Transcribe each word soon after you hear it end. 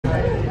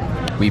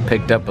We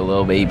picked up a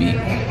little baby.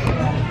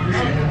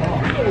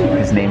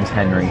 His name's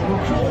Henry.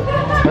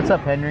 What's up,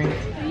 Henry?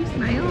 Can you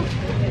smile?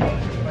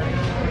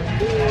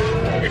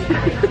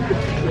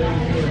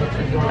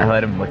 I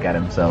let him look at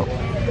himself.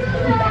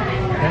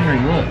 Henry,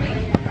 look.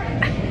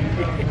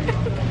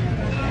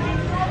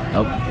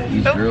 Oh,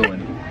 he's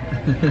drooling.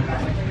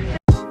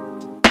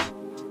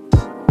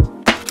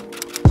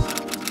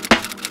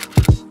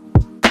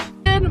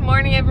 Good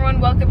morning, everyone.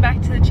 Welcome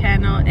back to the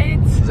channel.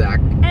 It's Zach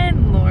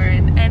and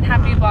Lauren, and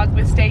happy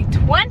Vlogmas Day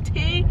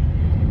 20.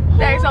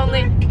 There's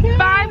only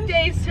 5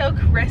 days till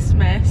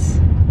Christmas.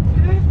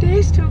 5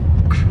 days till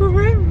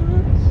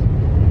Christmas.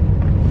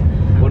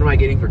 What am I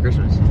getting for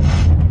Christmas?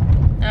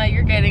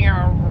 You're getting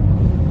a...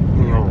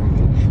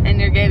 And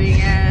you're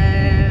getting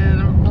a...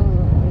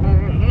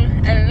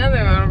 And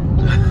another one.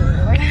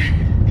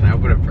 Can I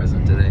open a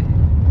present today?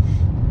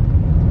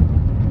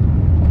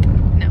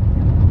 No.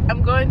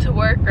 I'm going to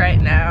work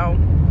right now.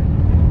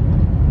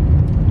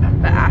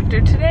 But after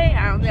today,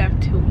 I only have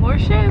 2 more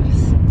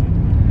shifts.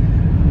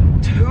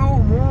 2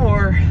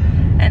 more?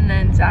 And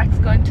then Zach's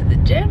going to the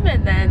gym,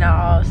 and then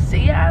I'll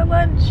see you at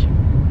lunch.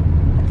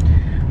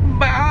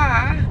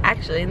 Bye!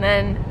 Actually, and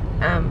then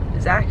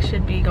Zach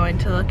should be going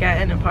to look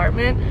at an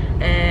apartment,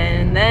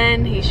 and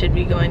then he should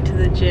be going to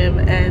the gym,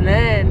 and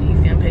then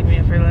he's gonna pick me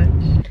up for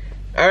lunch.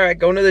 Alright,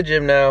 going to the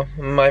gym now.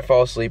 I might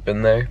fall asleep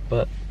in there,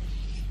 but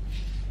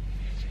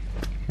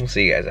we'll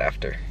see you guys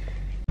after.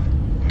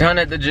 Done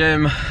at the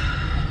gym.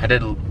 I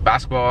did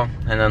basketball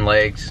and then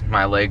legs.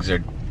 My legs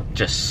are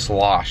just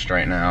sloshed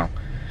right now.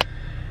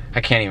 I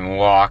can't even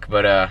walk,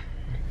 but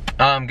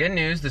good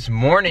news, this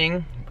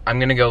morning I'm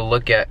gonna go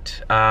look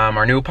at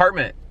our new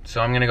apartment. So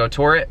I'm gonna go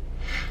tour it,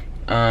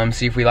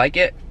 see if we like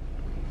it.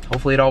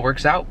 Hopefully it all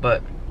works out,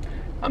 but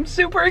I'm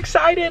super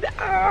excited.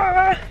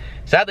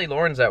 Sadly,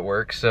 Lauren's at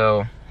work,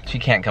 so she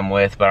can't come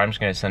with, but I'm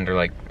just gonna send her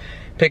like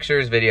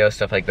pictures, videos,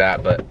 stuff like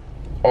that. But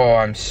oh,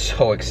 I'm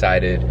so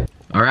excited.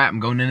 All right, I'm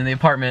going into the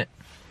apartment.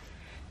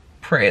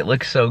 Pray it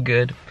looks so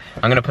good.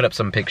 I'm gonna put up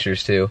some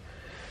pictures too.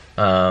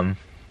 Oh,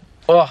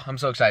 I'm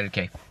so excited.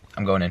 Okay,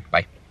 I'm going in.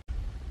 Bye.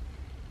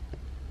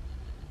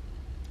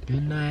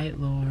 Good night,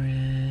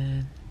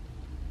 Lauren.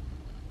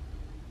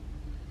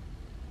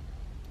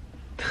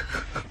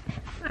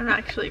 I'm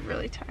actually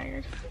really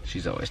tired.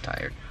 She's always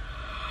tired.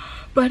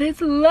 But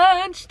it's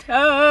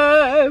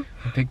lunchtime.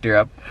 I picked her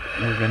up.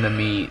 We're gonna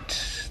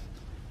meet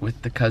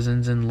with the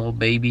cousins and little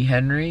baby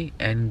Henry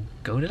and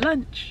go to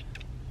lunch.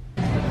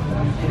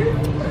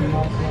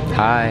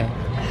 Hi.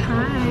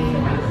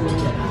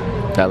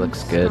 Hi. That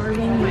looks good.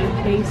 Starting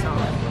my face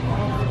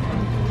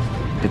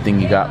off. Good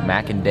thing you got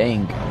Mac and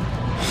Dang.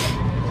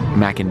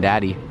 Mac and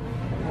Daddy.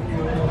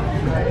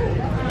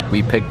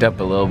 We picked up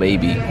a little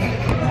baby.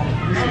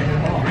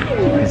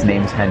 His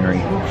name's Henry.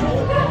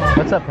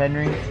 What's up,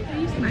 Henry?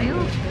 Can you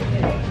smile?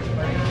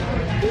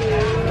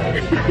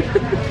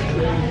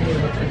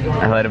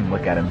 I let him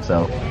look at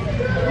himself.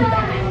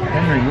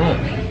 Henry, look.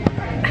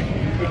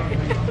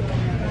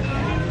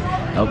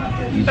 Oh,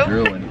 he's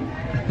drooling.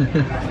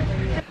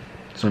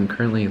 So I'm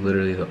currently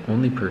literally the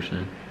only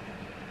person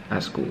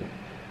at school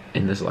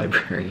in this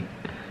library.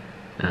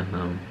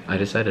 And I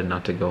decided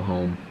not to go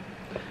home.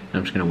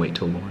 I'm just gonna wait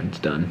till Lauren's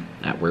done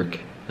at work,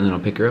 and then I'll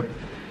pick her up.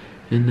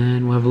 And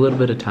then we'll have a little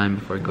bit of time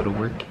before I go to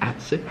work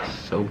at 6.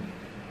 So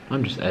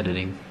I'm just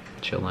editing,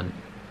 chilling.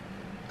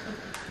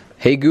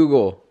 Hey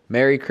Google,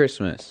 Merry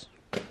Christmas.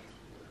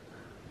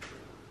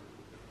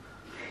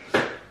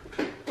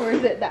 Or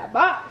is it that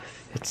box?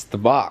 It's the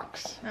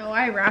box. No,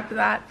 I wrapped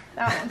that.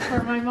 That one's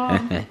for my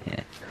mom.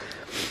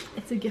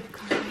 It's a gift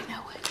card, I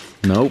know it.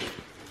 Nope.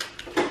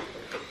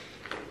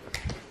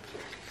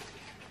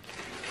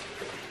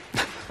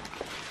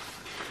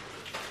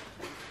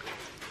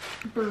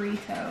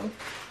 Burrito.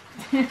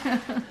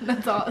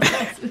 That's all it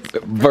says.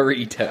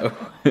 Burrito.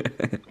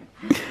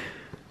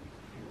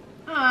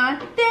 Aw,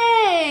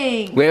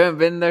 dang! We haven't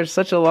been there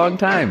such a long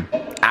time.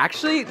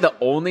 Actually, the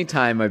only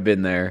time I've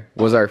been there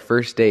was our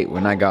first date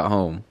when I got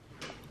home.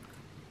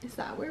 Is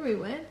that where we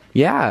went?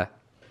 Yeah.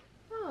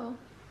 Oh.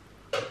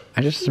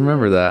 I just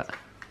remember that.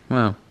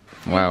 Wow.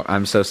 Wow,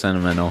 I'm so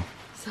sentimental.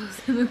 So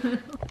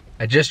sentimental.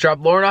 I just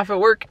dropped Lauren off at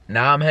work.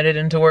 Now I'm headed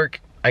into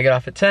work. I get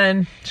off at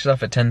 10. She's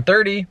off at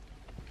 10:30.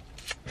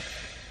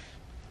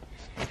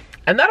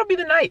 And that'll be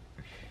the night.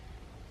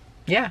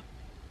 Yeah.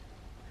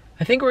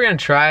 I think we're gonna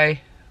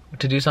try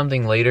to do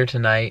something later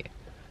tonight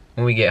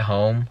when we get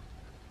home.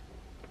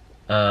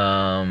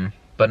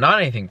 But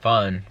not anything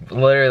fun.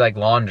 Literally like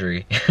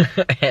laundry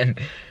and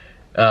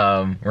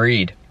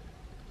read.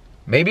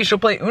 Maybe she'll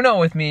play Uno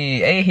with me.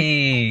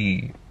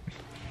 Hey.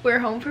 We're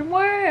home from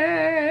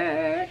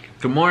work.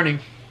 Good morning.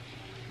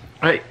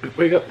 Alright,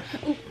 wake up.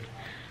 Ooh,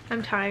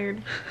 I'm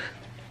tired.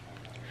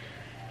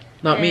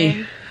 Not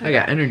me. I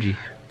got energy.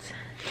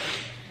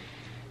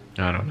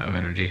 I don't have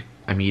energy.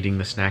 I'm eating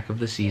the snack of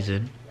the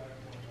season.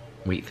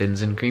 Wheat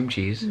Thins and cream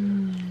cheese.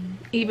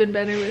 Even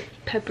better with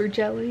pepper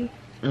jelly.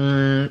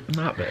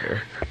 Not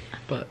better,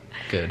 but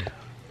good.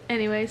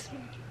 Anyways,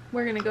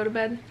 we're gonna go to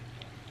bed.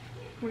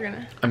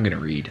 I'm gonna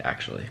read,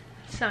 actually.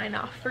 sign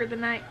off for the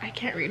night. I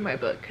can't read my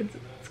book because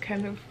it's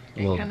kind of,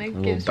 A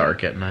little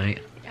dark at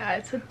night. Yeah,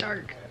 it's a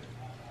dark,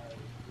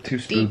 Too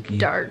spooky. deep,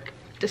 dark,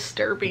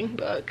 disturbing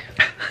book.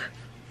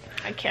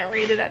 I can't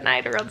read it at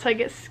night or else I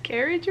get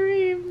scary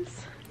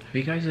dreams. Have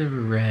you guys ever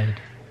read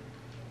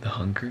The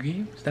Hunger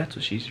Games? That's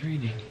what she's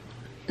reading.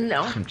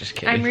 No. I'm just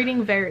kidding. I'm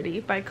reading Verity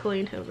by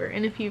Colleen Hoover,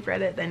 and if you've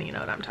read it, then you know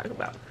what I'm talking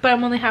about. But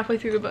I'm only halfway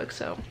through the book,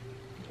 so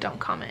don't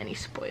comment any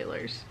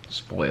spoilers.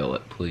 Spoil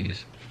it,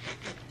 please.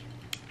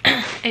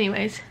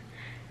 Anyways,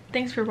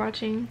 thanks for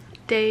watching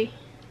day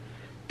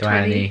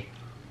 20.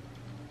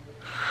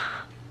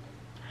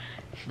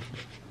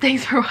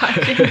 Thanks for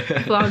watching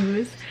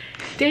Vlogmas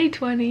day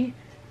 20.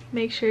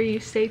 Make sure you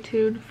stay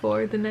tuned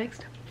for the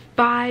next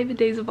 5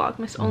 days of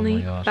Vlogmas. Oh Only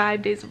my gosh.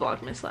 5 days of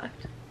Vlogmas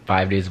left.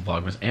 5 days of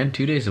Vlogmas and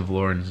 2 days of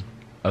Lauren's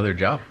other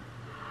job.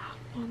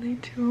 Only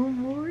 2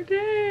 more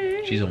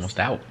days. She's almost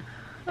out.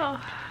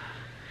 Oh,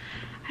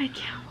 I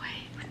can't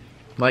wait.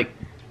 Like,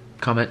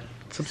 comment,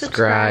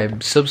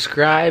 subscribe.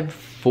 Subscribe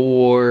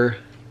for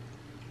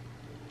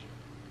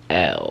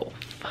Elf.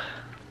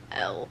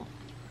 L.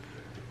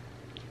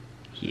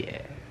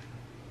 Yeah.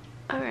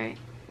 Alright.